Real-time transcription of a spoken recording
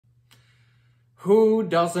Who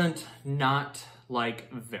doesn't not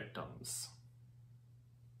like victims?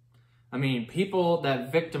 I mean, people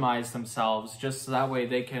that victimize themselves just so that way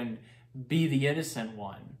they can be the innocent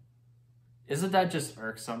one. Isn't that just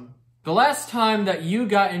irksome? The last time that you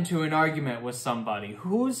got into an argument with somebody,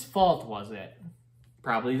 whose fault was it?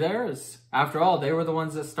 Probably theirs. After all, they were the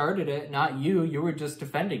ones that started it, not you. You were just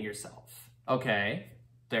defending yourself. Okay,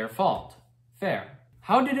 their fault. Fair.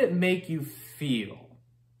 How did it make you feel?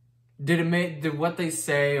 Did what they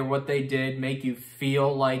say or what they did make you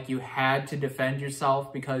feel like you had to defend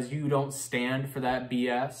yourself because you don't stand for that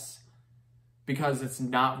BS? Because it's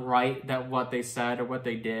not right that what they said or what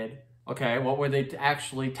they did? Okay, what were they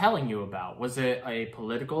actually telling you about? Was it a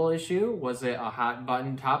political issue? Was it a hot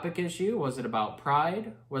button topic issue? Was it about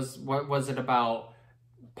pride? Was it about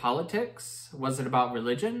politics? Was it about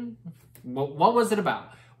religion? What was it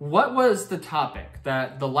about? What was the topic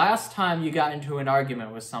that the last time you got into an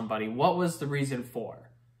argument with somebody, what was the reason for?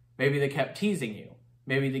 Maybe they kept teasing you.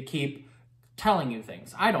 Maybe they keep telling you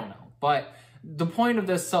things. I don't know. But the point of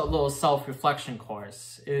this little self-reflection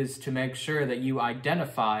course is to make sure that you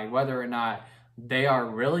identify whether or not they are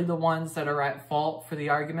really the ones that are at fault for the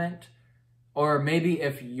argument, or maybe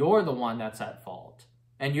if you're the one that's at fault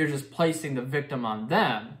and you're just placing the victim on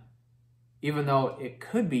them, even though it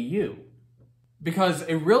could be you. Because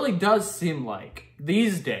it really does seem like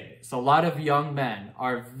these days, a lot of young men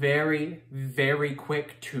are very, very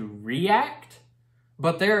quick to react,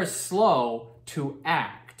 but they're slow to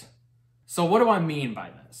act. So what do I mean by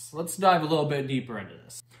this? Let's dive a little bit deeper into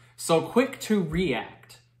this. So quick to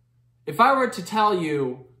react. If I were to tell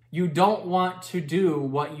you, you don't want to do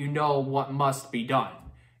what you know what must be done.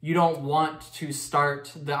 You don't want to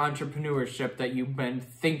start the entrepreneurship that you've been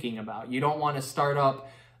thinking about. You don't want to start up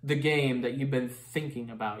the game that you've been thinking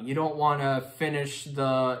about. You don't want to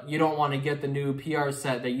you don't want to get the new PR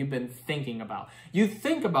set that you've been thinking about. You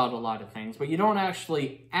think about a lot of things, but you don't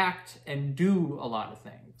actually act and do a lot of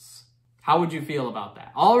things. How would you feel about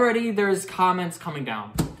that? Already there's comments coming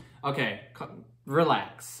down. Okay,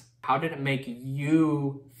 relax. How did it make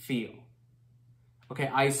you feel? Okay,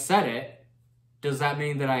 I said it. Does that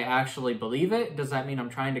mean that I actually believe it? Does that mean I'm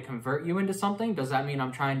trying to convert you into something? Does that mean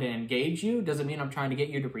I'm trying to engage you? Does it mean I'm trying to get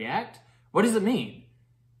you to react? What does it mean?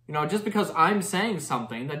 You know, just because I'm saying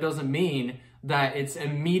something, that doesn't mean that it's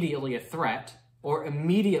immediately a threat or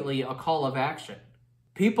immediately a call of action.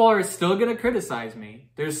 People are still going to criticize me.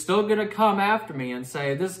 They're still going to come after me and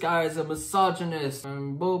say, this guy is a misogynist.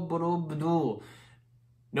 Nobody's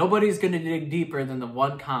going to dig deeper than the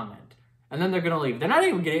one comment. And then they're going to leave. They're not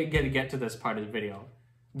even going to get to this part of the video.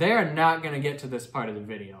 They are not going to get to this part of the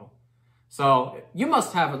video. So you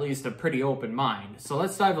must have at least a pretty open mind. So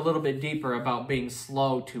let's dive a little bit deeper about being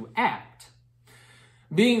slow to act.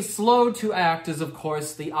 Being slow to act is, of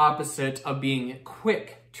course, the opposite of being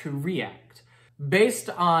quick to react. Based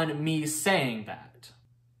on me saying that,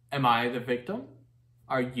 am I the victim?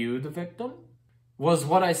 Are you the victim? Was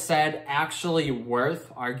what I said actually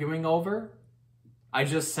worth arguing over? I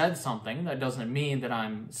just said something. That doesn't mean that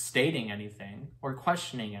I'm stating anything or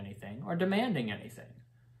questioning anything or demanding anything.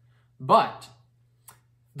 But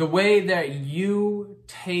the way that you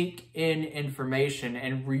take in information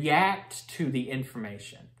and react to the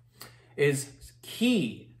information is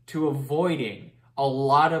key to avoiding a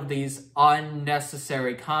lot of these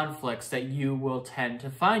unnecessary conflicts that you will tend to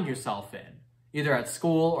find yourself in, either at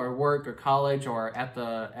school or work or college or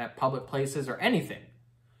at public places or anything.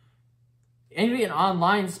 Maybe in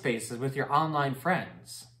online spaces with your online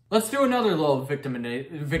friends. Let's do another little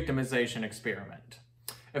victimization experiment.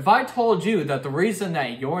 If I told you that the reason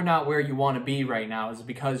that you're not where you want to be right now is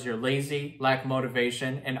because you're lazy, lack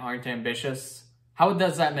motivation, and aren't ambitious, how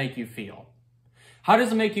does that make you feel? How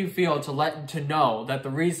does it make you feel to know that the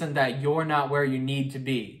reason that you're not where you need to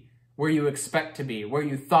be, where you expect to be, where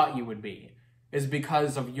you thought you would be, is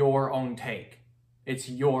because of your own take? It's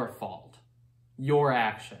your fault. Your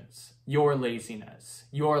actions, your laziness,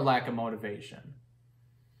 your lack of motivation.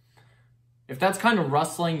 If that's kind of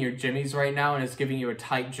rustling your jimmies right now and it's giving you a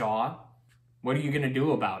tight jaw, what are you going to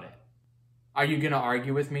do about it? Are you going to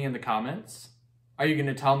argue with me in the comments? Are you going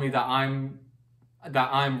to tell me that I'm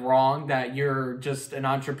wrong, that you're just an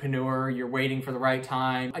entrepreneur, you're waiting for the right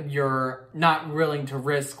time, you're not willing to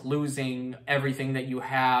risk losing everything that you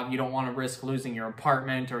have, you don't want to risk losing your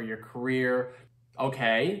apartment or your career?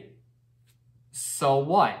 Okay. So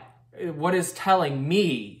what? What is telling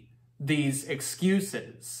me these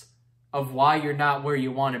excuses of why you're not where you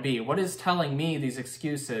want to be? What is telling me these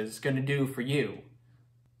excuses going to do for you?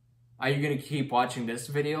 Are you going to keep watching this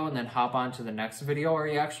video and then hop on to the next video, or are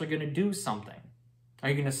you actually going to do something? Are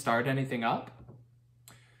you going to start anything up?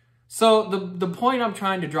 So the point I'm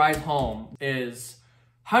trying to drive home is,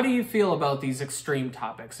 how do you feel about these extreme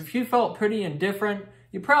topics? If you felt pretty indifferent,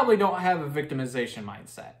 you probably don't have a victimization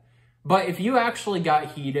mindset. But if you actually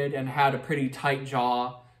got heated and had a pretty tight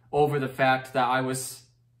jaw over the fact that I was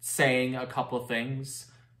saying a couple of things,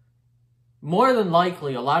 more than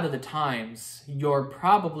likely, a lot of the times, you're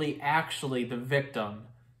probably actually the victim.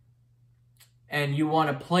 And you want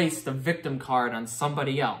to place the victim card on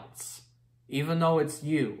somebody else, even though it's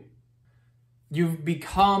you. You've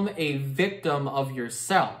become a victim of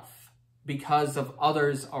yourself because of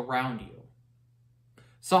others around you.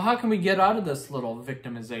 So how can we get out of this little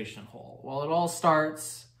victimization hole? Well, it all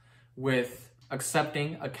starts with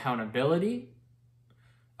accepting accountability,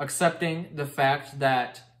 accepting the fact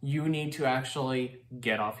that you need to actually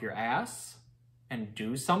get off your ass and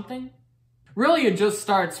do something. Really, it just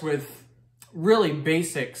starts with really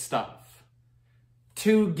basic stuff.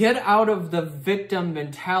 To get out of the victim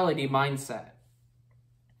mentality mindset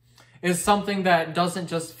is something that doesn't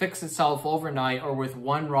just fix itself overnight or with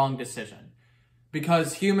one wrong decision.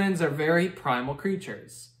 Because humans are very primal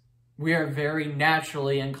creatures. We are very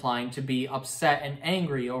naturally inclined to be upset and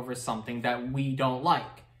angry over something that we don't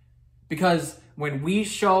like. Because when we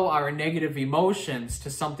show our negative emotions to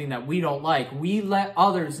something that we don't like, we let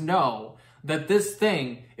others know that this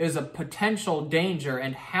thing is a potential danger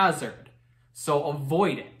and hazard. So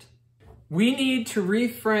avoid it. We need to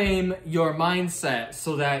reframe your mindset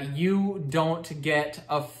so that you don't get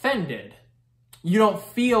offended. You don't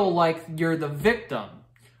feel like you're the victim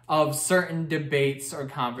of certain debates or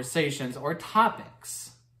conversations or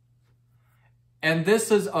topics. And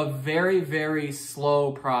this is a very, very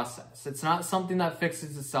slow process. It's not something that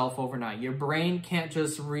fixes itself overnight. Your brain can't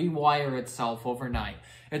just rewire itself overnight.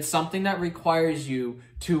 It's something that requires you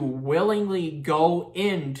to willingly go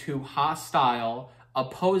into hostile,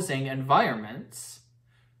 opposing environments,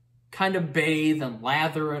 kind of bathe and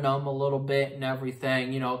lather in them a little bit and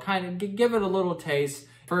everything, you know, kind of give it a little taste.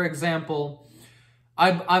 For example,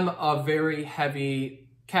 I'm a very heavy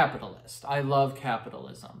capitalist. I love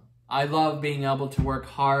capitalism. I love being able to work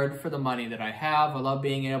hard for the money that I have. I love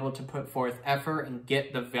being able to put forth effort and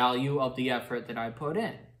get the value of the effort that I put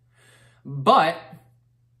in. But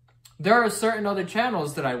there are certain other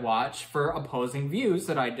channels that I watch for opposing views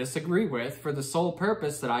that I disagree with for the sole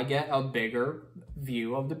purpose that I get a bigger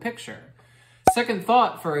view of the picture. Second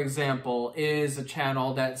Thought, for example, is a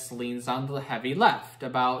channel that leans on the heavy left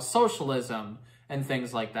about socialism and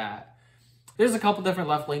things like that. There's a couple different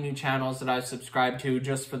left-leaning channels that I've subscribed to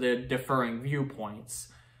just for the differing viewpoints.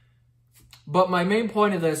 But my main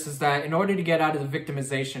point of this is that in order to get out of the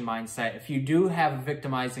victimization mindset, if you do have a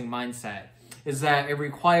victimizing mindset, is that it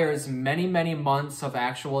requires many, many months of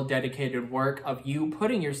actual dedicated work of you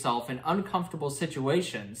putting yourself in uncomfortable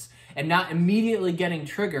situations and not immediately getting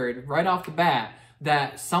triggered right off the bat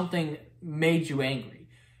that something made you angry.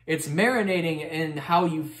 It's marinating in how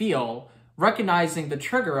you feel, recognizing the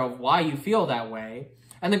trigger of why you feel that way,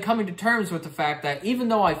 and then coming to terms with the fact that even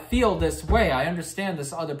though I feel this way, I understand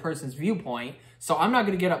this other person's viewpoint, so I'm not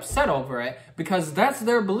going to get upset over it because that's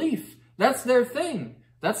their belief. That's their thing.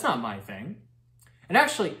 That's not my thing. And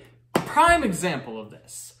actually, a prime example of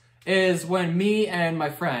this is when me and my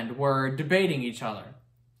friend were debating each other,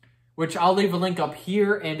 which I'll leave a link up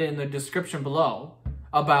here and in the description below,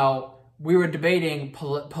 about we were debating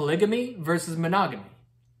polygamy versus monogamy.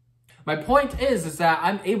 My point is that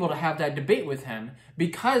I'm able to have that debate with him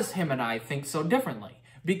because him and I think so differently,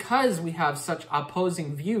 because we have such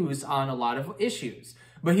opposing views on a lot of issues.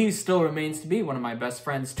 But he still remains to be one of my best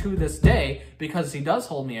friends to this day because he does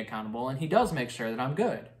hold me accountable and he does make sure that I'm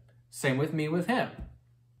good. Same with me with him.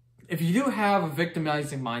 If you do have a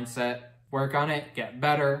victimizing mindset, work on it, get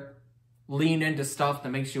better, lean into stuff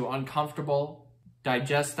that makes you uncomfortable,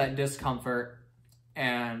 digest that discomfort,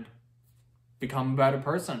 and become a better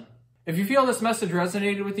person. If you feel this message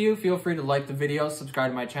resonated with you, feel free to like the video, subscribe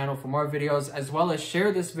to my channel for more videos, as well as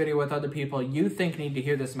share this video with other people you think need to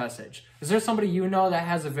hear this message. Is there somebody you know that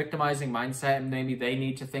has a victimizing mindset and maybe they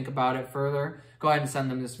need to think about it further? Go ahead and send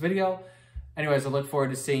them this video. Anyways, I look forward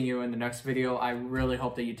to seeing you in the next video. I really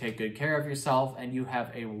hope that you take good care of yourself and you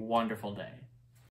have a wonderful day.